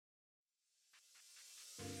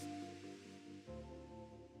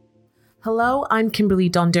Hello, I'm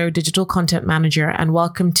Kimberly Dondo, Digital Content Manager, and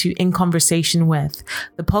welcome to In Conversation With,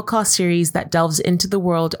 the podcast series that delves into the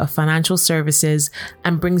world of financial services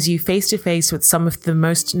and brings you face to face with some of the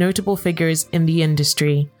most notable figures in the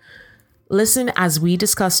industry. Listen as we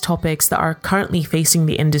discuss topics that are currently facing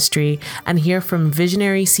the industry and hear from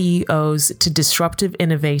visionary CEOs to disruptive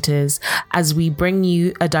innovators as we bring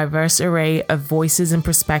you a diverse array of voices and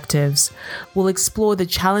perspectives. We'll explore the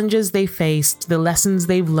challenges they faced, the lessons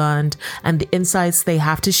they've learned, and the insights they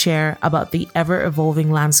have to share about the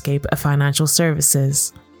ever-evolving landscape of financial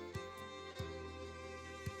services.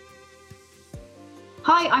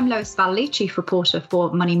 Hi, I'm Lois Vallely, Chief Reporter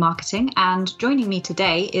for Money Marketing, and joining me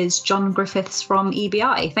today is John Griffiths from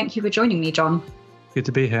EBI. Thank you for joining me, John. Good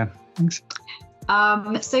to be here. Thanks.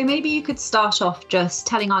 So maybe you could start off just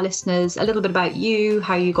telling our listeners a little bit about you,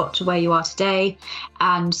 how you got to where you are today,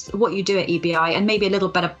 and what you do at EBI, and maybe a little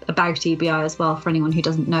bit about EBI as well for anyone who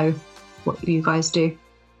doesn't know what you guys do.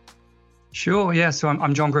 Sure, yeah. So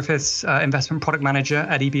I'm John Griffiths, Investment Product Manager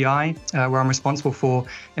at EBI, where I'm responsible for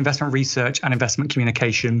investment research and investment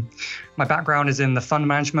communication. My background is in the fund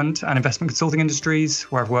management and investment consulting industries,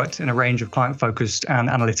 where I've worked in a range of client-focused and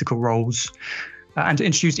analytical roles. And to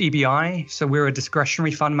introduce EBI, so we're a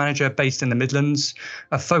discretionary fund manager based in the Midlands,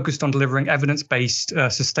 focused on delivering evidence-based,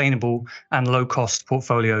 sustainable and low-cost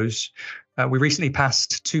portfolios. We recently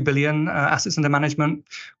passed 2 billion assets under management,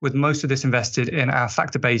 with most of this invested in our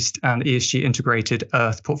factor-based and ESG integrated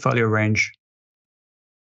Earth portfolio range.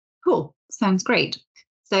 Cool. Sounds great.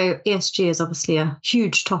 So ESG is obviously a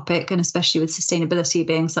huge topic, and especially with sustainability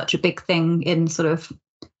being such a big thing in sort of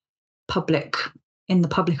in the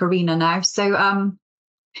public arena now. So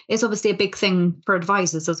it's obviously a big thing for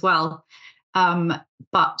advisors as well.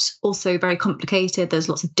 But also very complicated. There's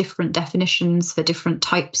lots of different definitions for different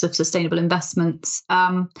types of sustainable investments.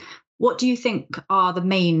 What do you think are the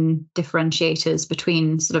main differentiators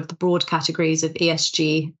between sort of the broad categories of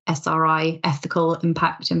ESG, SRI, ethical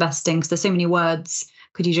impact investing? Because there's so many words.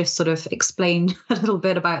 Could you just sort of explain a little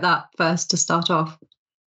bit about that first to start off?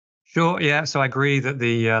 Sure. Yeah. So I agree that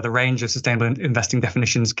the range of sustainable investing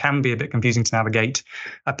definitions can be a bit confusing to navigate.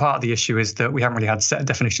 Part of the issue is that we haven't really had set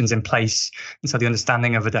definitions in place, and so the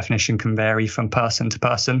understanding of a definition can vary from person to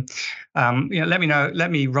person. Let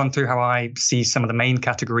me run through how I see some of the main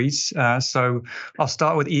categories. So I'll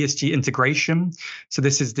start with ESG integration. So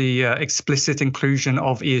this is the explicit inclusion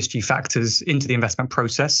of ESG factors into the investment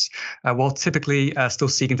process, while typically still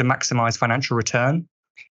seeking to maximize financial return.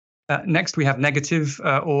 Next, we have negative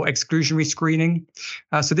or exclusionary screening.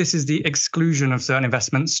 So this is the exclusion of certain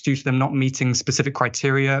investments due to them not meeting specific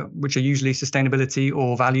criteria, which are usually sustainability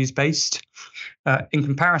or values-based. In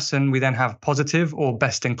comparison, we then have positive or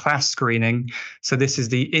best-in-class screening. So this is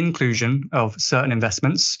the inclusion of certain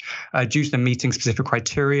investments due to them meeting specific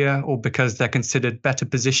criteria or because they're considered better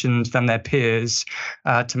positioned than their peers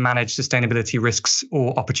to manage sustainability risks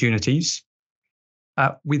or opportunities.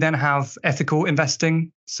 We then have ethical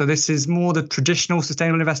investing. So this is more the traditional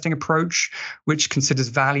sustainable investing approach, which considers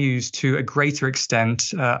values to a greater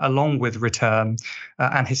extent along with return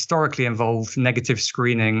and historically involved negative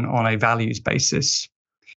screening on a values basis.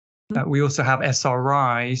 We also have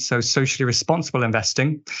SRI, so socially responsible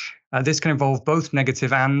investing. This can involve both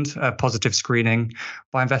negative and positive screening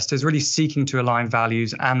by investors really seeking to align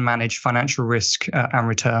values and manage financial risk and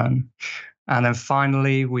return. And then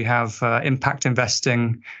finally, we have impact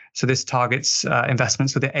investing. So this targets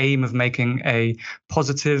investments with the aim of making a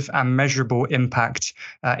positive and measurable impact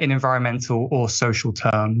in environmental or social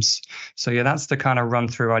terms. So yeah, that's the kind of run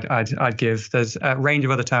through I'd give. There's a range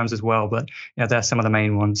of other terms as well, but yeah, they're some of the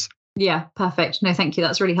main ones. Yeah, perfect. No, thank you.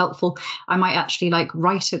 That's really helpful. I might actually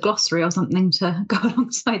write a glossary or something to go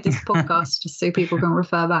alongside this podcast just so people can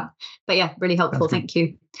refer back. But yeah, really helpful. Thank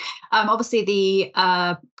you. Obviously,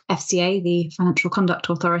 the FCA, the Financial Conduct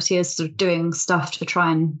Authority, is sort of doing stuff to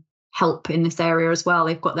try and help in this area as well.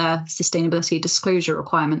 They've got their sustainability disclosure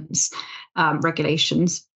requirements,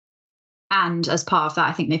 regulations. And as part of that,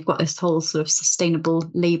 I think they've got this whole sort of sustainable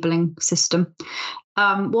labelling system.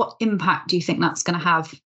 What impact do you think that's going to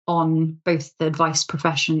have on both the advice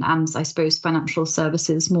profession and, I suppose, financial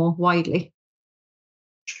services more widely?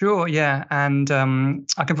 Sure, yeah, and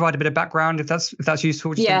I can provide a bit of background if that's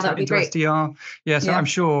useful. Yeah, that'd be great. SDR. Yeah, so yeah. I'm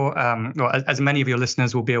sure, as many of your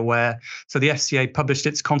listeners will be aware, so the FCA published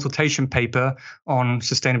its consultation paper on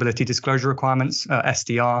sustainability disclosure requirements,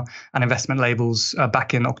 SDR, and investment labels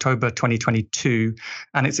back in October 2022,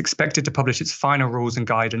 and it's expected to publish its final rules and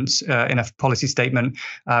guidance in a policy statement,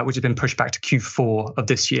 which has been pushed back to Q4 of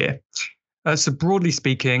this year. So broadly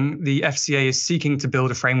speaking, the FCA is seeking to build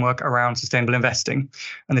a framework around sustainable investing.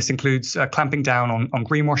 And this includes clamping down on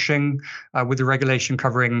greenwashing with the regulation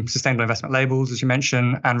covering sustainable investment labels, as you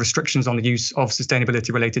mentioned, and restrictions on the use of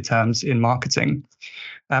sustainability-related terms in marketing.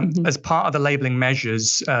 As part of the labeling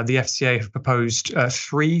measures, the FCA have proposed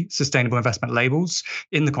 3 sustainable investment labels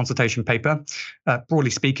in the consultation paper.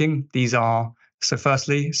 Broadly speaking, these are so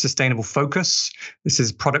firstly, sustainable focus. This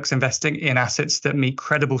is products investing in assets that meet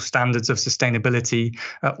credible standards of sustainability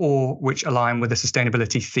or which align with a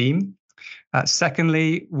sustainability theme.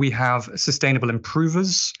 Secondly, we have sustainable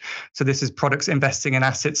improvers. So this is products investing in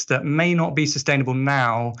assets that may not be sustainable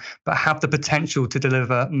now, but have the potential to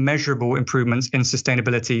deliver measurable improvements in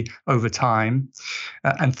sustainability over time.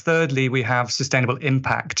 And thirdly, we have sustainable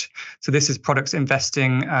impact. So this is products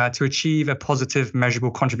investing to achieve a positive,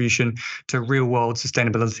 measurable contribution to real-world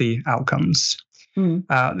sustainability outcomes.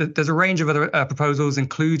 There's a range of other proposals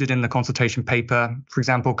included in the consultation paper, for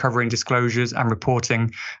example, covering disclosures and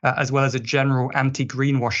reporting, as well as a general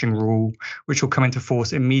anti-greenwashing rule, which will come into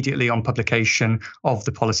force immediately on publication of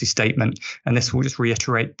the policy statement. And this will just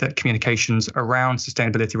reiterate that communications around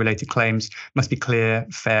sustainability-related claims must be clear,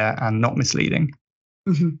 fair, and not misleading.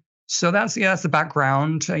 Mm-hmm. So that's the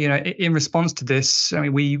background. In response to this,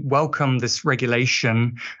 we welcome this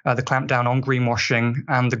regulation, the clampdown on greenwashing,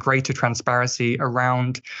 and the greater transparency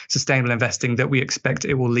around sustainable investing that we expect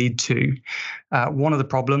it will lead to. One of the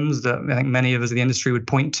problems that I think many of us in the industry would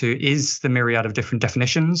point to is the myriad of different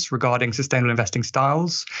definitions regarding sustainable investing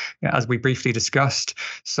styles, as we briefly discussed.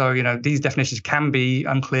 So, these definitions can be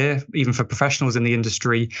unclear even for professionals in the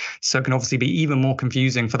industry. So it can obviously be even more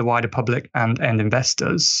confusing for the wider public and end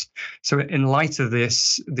investors. So in light of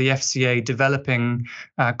this, the FCA developing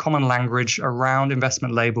common language around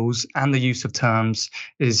investment labels and the use of terms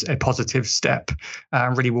is a positive step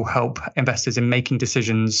and really will help investors in making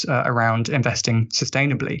decisions around investing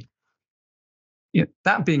sustainably.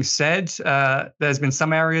 That being said, there's been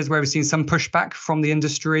some areas where we've seen some pushback from the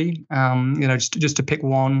industry, just to pick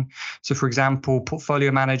one. So, for example,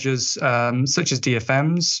 portfolio managers such as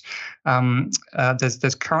DFMs,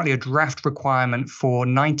 there's currently a draft requirement for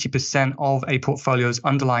 90% of a portfolio's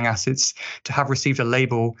underlying assets to have received a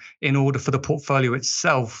label in order for the portfolio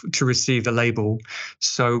itself to receive the label.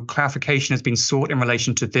 So clarification has been sought in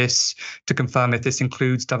relation to this to confirm if this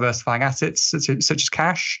includes diversifying assets such as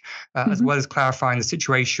cash, as well as clarifying the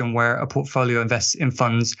situation where a portfolio invests in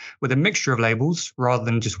funds with a mixture of labels rather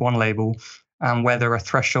than just one label, and whether a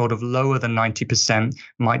threshold of lower than 90%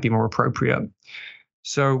 might be more appropriate.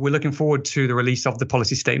 So we're looking forward to the release of the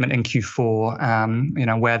policy statement in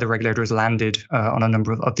Q4, where the regulator has landed on a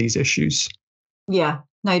number of these issues. Yeah,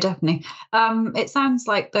 no, definitely. It sounds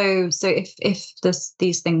like, though, so if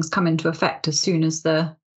these things come into effect as soon as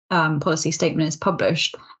the policy statement is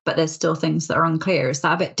published, but there's still things that are unclear, is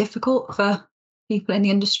that a bit difficult for people in the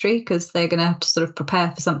industry because they're going to have to sort of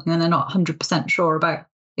prepare for something and they're not 100% sure about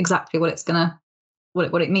exactly what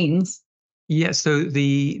it means? Yeah, so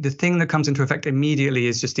the thing that comes into effect immediately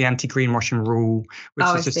is just the anti-greenwashing rule, which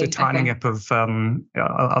is just a tightening up of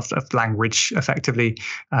language, effectively,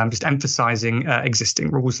 just emphasizing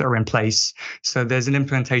existing rules that are in place. So there's an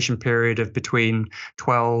implementation period of between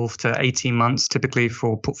 12 to 18 months, typically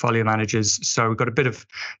for portfolio managers. So we've got a bit of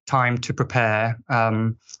time to prepare.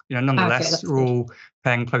 Nonetheless, we're all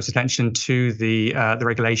paying close attention to the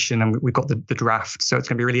regulation, and we've got the draft. So it's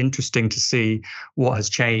going to be really interesting to see what has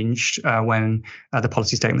changed when the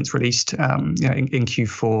policy statement's released in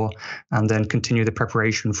Q4, and then continue the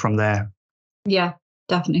preparation from there. Yeah,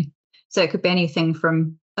 definitely. So it could be anything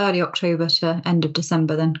from early October to end of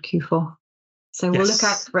December, then Q4. So we'll look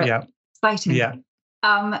out for it. Yeah. Exciting. Yeah.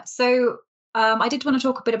 I did want to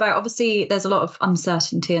talk a bit about, obviously, there's a lot of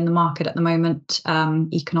uncertainty in the market at the moment,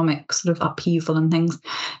 economic sort of upheaval and things.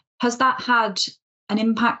 Has that had an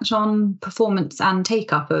impact on performance and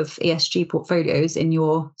take-up of ESG portfolios in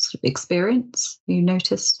your sort of experience? Have you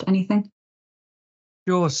noticed anything?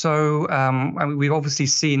 Sure. So we've obviously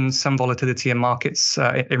seen some volatility in markets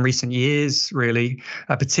in recent years, really,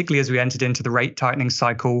 particularly as we entered into the rate tightening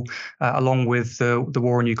cycle, along with the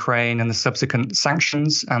war in Ukraine and the subsequent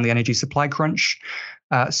sanctions and the energy supply crunch.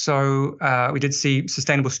 So we did see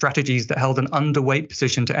sustainable strategies that held an underweight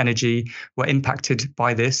position to energy were impacted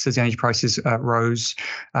by this as the energy prices rose.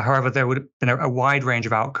 However, there would have been a wide range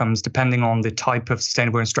of outcomes depending on the type of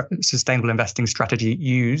sustainable investing strategy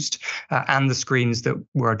used and the screens that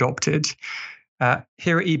were adopted.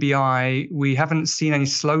 Here at EBI, we haven't seen any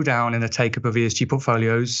slowdown in the take-up of ESG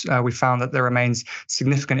portfolios. We found that there remains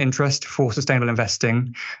significant interest for sustainable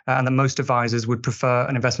investing, and that most advisors would prefer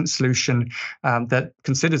an investment solution that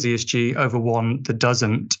considers ESG over one that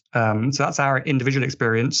doesn't. So that's our individual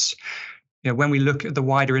experience. When we look at the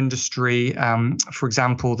wider industry, for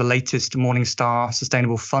example, the latest Morningstar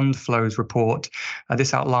Sustainable Fund Flows report,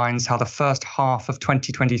 this outlines how the first half of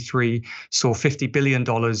 2023 saw $50 billion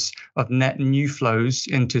of net new flows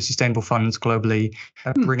into sustainable funds globally,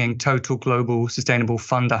 bringing total global sustainable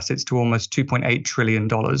fund assets to almost $2.8 trillion.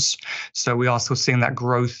 So we are still seeing that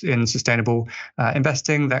growth in sustainable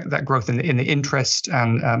investing, that growth in the interest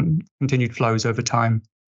and continued flows over time.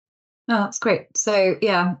 Oh, that's great. So,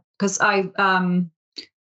 yeah. Because I don't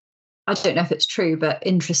know if it's true, but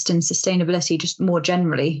interest in sustainability just more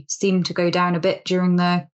generally seemed to go down a bit during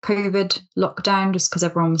the COVID lockdown, just because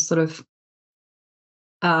everyone was sort of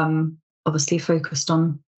obviously focused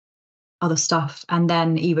on other stuff. And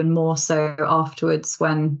then even more so afterwards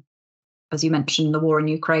when, as you mentioned, the war in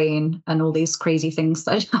Ukraine and all these crazy things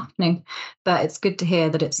that are happening. But it's good to hear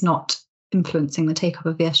that it's not influencing the take-up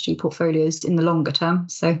of ESG portfolios in the longer term.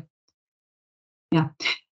 So, yeah.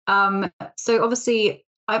 So obviously,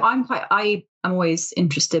 I'm always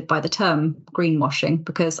interested by the term greenwashing,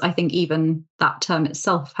 because I think even that term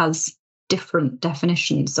itself has different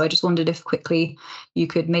definitions. So I just wondered if quickly you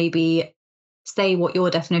could maybe say what your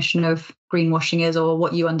definition of greenwashing is, or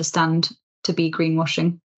what you understand to be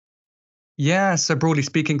greenwashing. Yeah, so broadly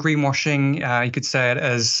speaking, greenwashing, you could say it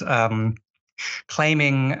as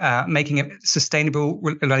making it sustainable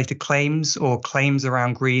related claims or claims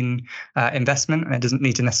around green investment. And it doesn't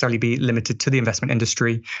need to necessarily be limited to the investment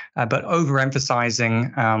industry, but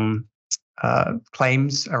overemphasizing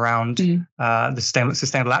claims around the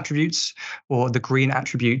sustainable attributes or the green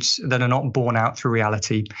attributes that are not borne out through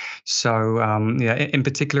reality. So in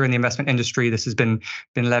particular in the investment industry, this has been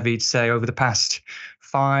levied, say, over the past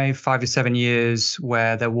 5 to 7 years,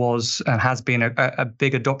 where there was and has been a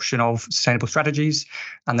big adoption of sustainable strategies,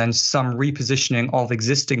 and then some repositioning of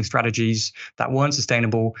existing strategies that weren't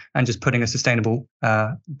sustainable and just putting a sustainable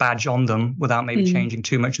badge on them without maybe changing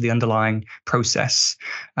too much of the underlying process.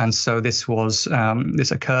 And so this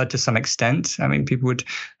occurred to some extent. I mean, people would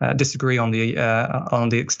disagree on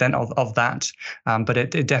the extent of that, but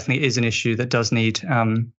it definitely is an issue that does need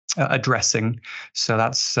addressing. So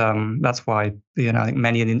that's why I think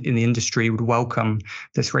many in the industry would welcome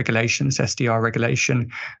this regulation, this SDR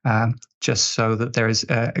regulation, just so that there is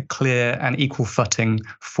a clear and equal footing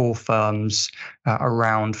for firms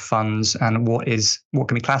around funds and what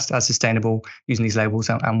can be classed as sustainable using these labels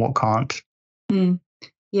and what can't.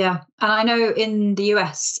 Yeah, and I know in the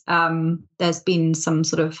US, there's been some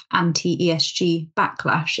sort of anti-ESG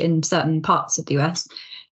backlash in certain parts of the US.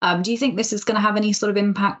 Do you think this is going to have any sort of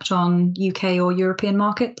impact on UK or European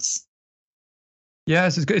markets? Yeah,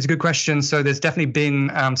 it's a good question. So there's definitely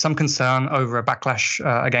been some concern over a backlash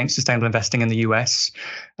against sustainable investing in the US.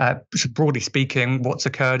 So broadly speaking, what's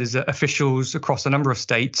occurred is that officials across a number of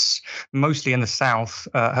states, mostly in the South,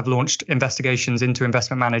 have launched investigations into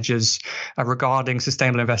investment managers regarding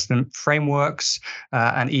sustainable investment frameworks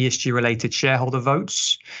and ESG-related shareholder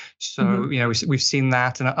votes. So, we've seen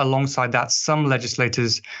that. And alongside that, some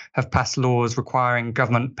legislators have passed laws requiring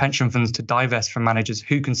government pension funds to divest from managers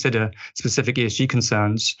who consider specific ESG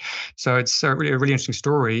concerns. So it's a really interesting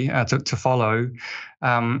story to follow.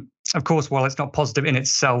 Of course, while it's not positive in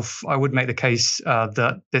itself, I would make the case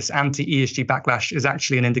that this anti-ESG backlash is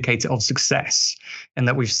actually an indicator of success, and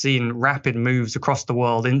that we've seen rapid moves across the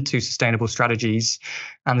world into sustainable strategies.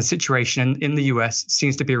 And the situation in the US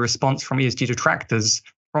seems to be a response from ESG detractors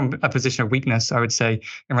from a position of weakness, I would say,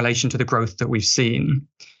 in relation to the growth that we've seen.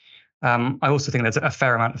 I also think there's a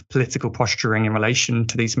fair amount of political posturing in relation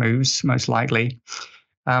to these moves, most likely.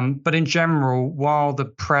 But in general, while the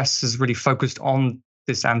press is really focused on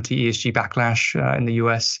this anti-ESG backlash in the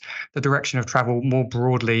US, the direction of travel more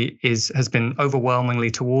broadly has been overwhelmingly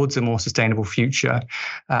towards a more sustainable future.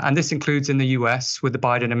 And this includes in the US with the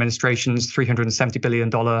Biden administration's $370 billion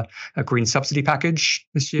green subsidy package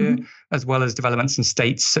this year, as well as developments in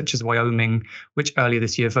states such as Wyoming, which earlier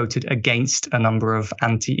this year voted against a number of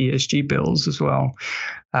anti-ESG bills as well.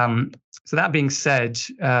 So that being said,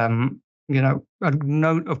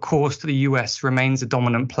 note, of course, that the US remains a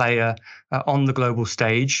dominant player on the global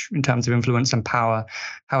stage in terms of influence and power.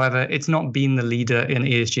 However, it's not been the leader in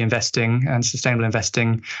ESG investing and sustainable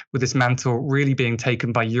investing, with this mantle really being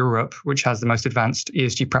taken by Europe, which has the most advanced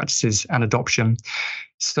ESG practices and adoption.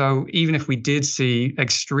 So even if we did see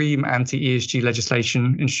extreme anti-ESG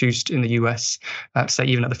legislation introduced in the US, say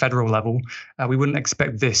even at the federal level, we wouldn't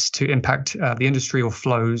expect this to impact the industry or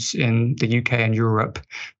flows in the UK and Europe.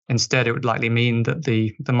 Instead, it would likely mean that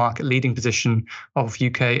the market leading position of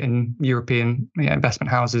UK and European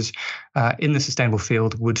investment houses in the sustainable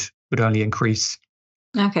field would only increase.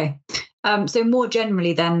 Okay. So more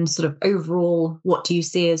generally then, sort of overall, what do you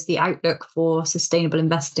see as the outlook for sustainable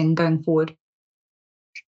investing going forward?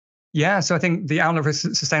 Yeah, so I think the outlook for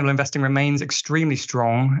sustainable investing remains extremely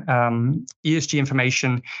strong. ESG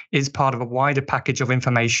information is part of a wider package of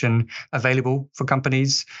information available for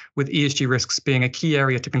companies, with ESG risks being a key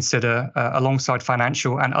area to consider alongside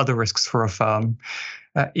financial and other risks for a firm.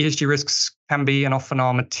 ESG risks can be and often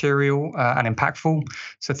are material and impactful.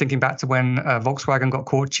 So thinking back to when Volkswagen got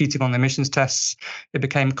caught cheating on the emissions tests, it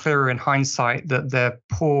became clearer in hindsight that their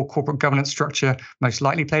poor corporate governance structure most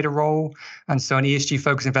likely played a role. And so an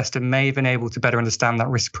ESG-focused investor may have been able to better understand that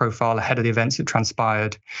risk profile ahead of the events that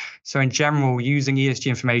transpired. So in general, using ESG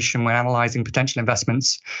information when analyzing potential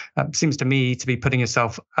investments seems to me to be putting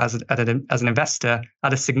yourself as an investor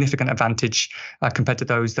at a significant advantage compared to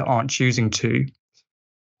those that aren't choosing to.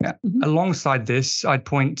 Yeah. Mm-hmm. Alongside this, I'd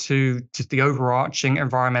point to the overarching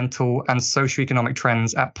environmental and socioeconomic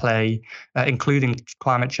trends at play, including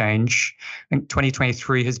climate change. I think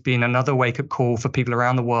 2023 has been another wake-up call for people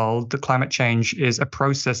around the world that climate change is a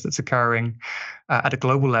process that's occurring at a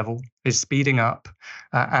global level, is speeding up,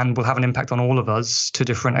 and will have an impact on all of us to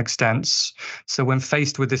different extents. So when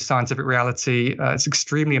faced with this scientific reality, it's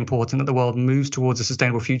extremely important that the world moves towards a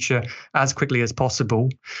sustainable future as quickly as possible.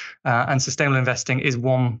 And sustainable investing is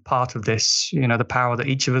one part of this. The power that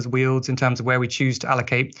each of us wields in terms of where we choose to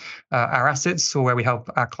allocate our assets or where we help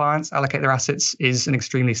our clients allocate their assets is an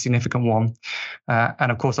extremely significant one.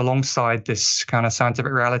 And of course, alongside this kind of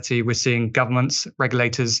scientific reality, we're seeing governments,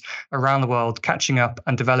 regulators around the world catching up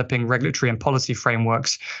and developing regulatory and policy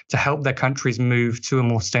frameworks to help their countries move to a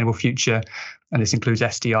more sustainable future. And this includes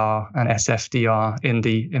SDR and SFDR in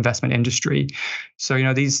the investment industry. So,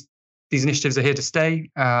 these initiatives are here to stay.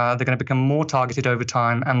 They're going to become more targeted over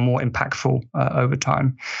time and more impactful over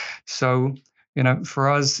time. So, for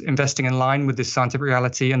us, investing in line with this scientific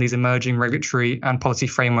reality and these emerging regulatory and policy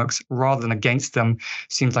frameworks rather than against them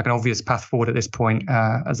seems like an obvious path forward at this point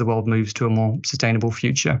as the world moves to a more sustainable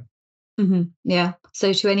future. Mm-hmm. Yeah.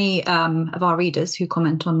 So to any of our readers who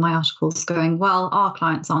comment on my articles going, well, our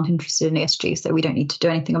clients aren't interested in ESG, so we don't need to do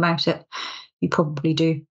anything about it. You probably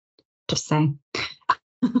do. Just saying.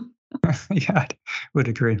 Yeah, I would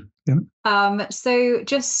agree. Yeah. So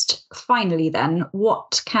just finally then,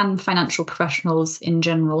 what can financial professionals in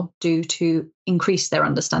general do to increase their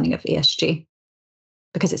understanding of ESG?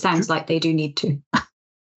 Because it sounds like they do need to.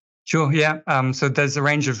 Sure, yeah. So there's a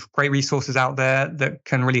range of great resources out there that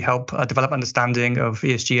can really help develop understanding of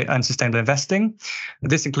ESG and sustainable investing.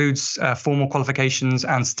 This includes formal qualifications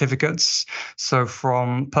and certificates. So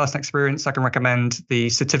from personal experience, I can recommend the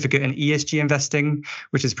certificate in ESG investing,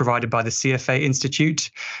 which is provided by the CFA Institute.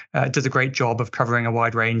 It does a great job of covering a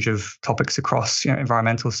wide range of topics across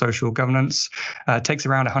environmental, social, governance. It takes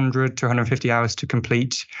around 100 to 150 hours to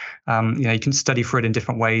complete. You can study for it in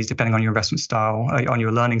different ways, depending on your investment style, on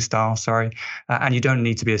your learning style. And you don't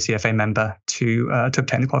need to be a CFA member to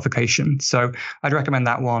obtain the qualification. So I'd recommend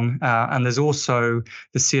that one. And there's also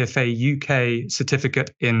the CFA UK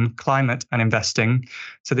certificate in climate and investing.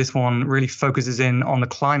 So this one really focuses in on the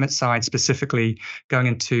climate side, specifically going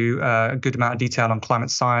into a good amount of detail on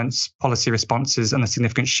climate science, policy responses, and the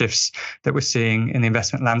significant shifts that we're seeing in the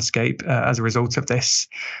investment landscape as a result of this.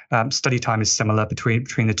 Study time is similar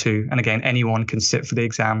between the two. And again, anyone can sit for the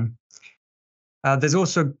exam. There's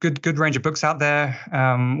also a good range of books out there.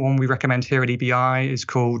 One we recommend here at EBI is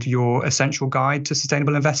called Your Essential Guide to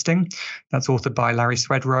Sustainable Investing. That's authored by Larry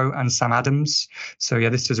Swedroe and Sam Adams. So yeah,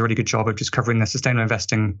 this does a really good job of just covering the sustainable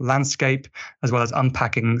investing landscape, as well as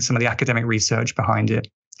unpacking some of the academic research behind it.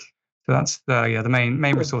 So that's the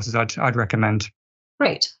main resources I'd recommend.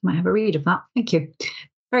 Great. Might have a read of that. Thank you.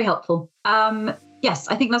 Very helpful. Yes,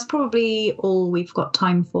 I think that's probably all we've got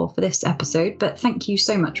time for this episode. But thank you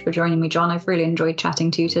so much for joining me, John. I've really enjoyed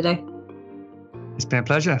chatting to you today. It's been a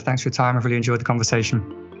pleasure. Thanks for your time. I've really enjoyed the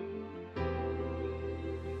conversation.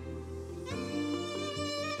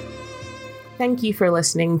 Thank you for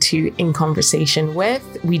listening to In Conversation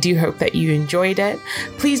With. We do hope that you enjoyed it.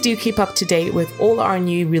 Please do keep up to date with all our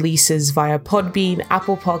new releases via Podbean,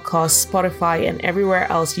 Apple Podcasts, Spotify, and everywhere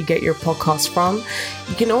else you get your podcasts from.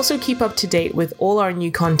 You can also keep up to date with all our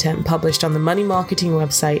new content published on the Money Marketing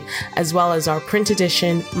website, as well as our print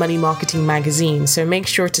edition Money Marketing magazine. So make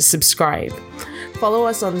sure to subscribe. follow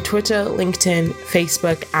us on Twitter, LinkedIn,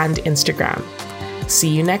 Facebook, and Instagram. See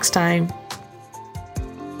you next time.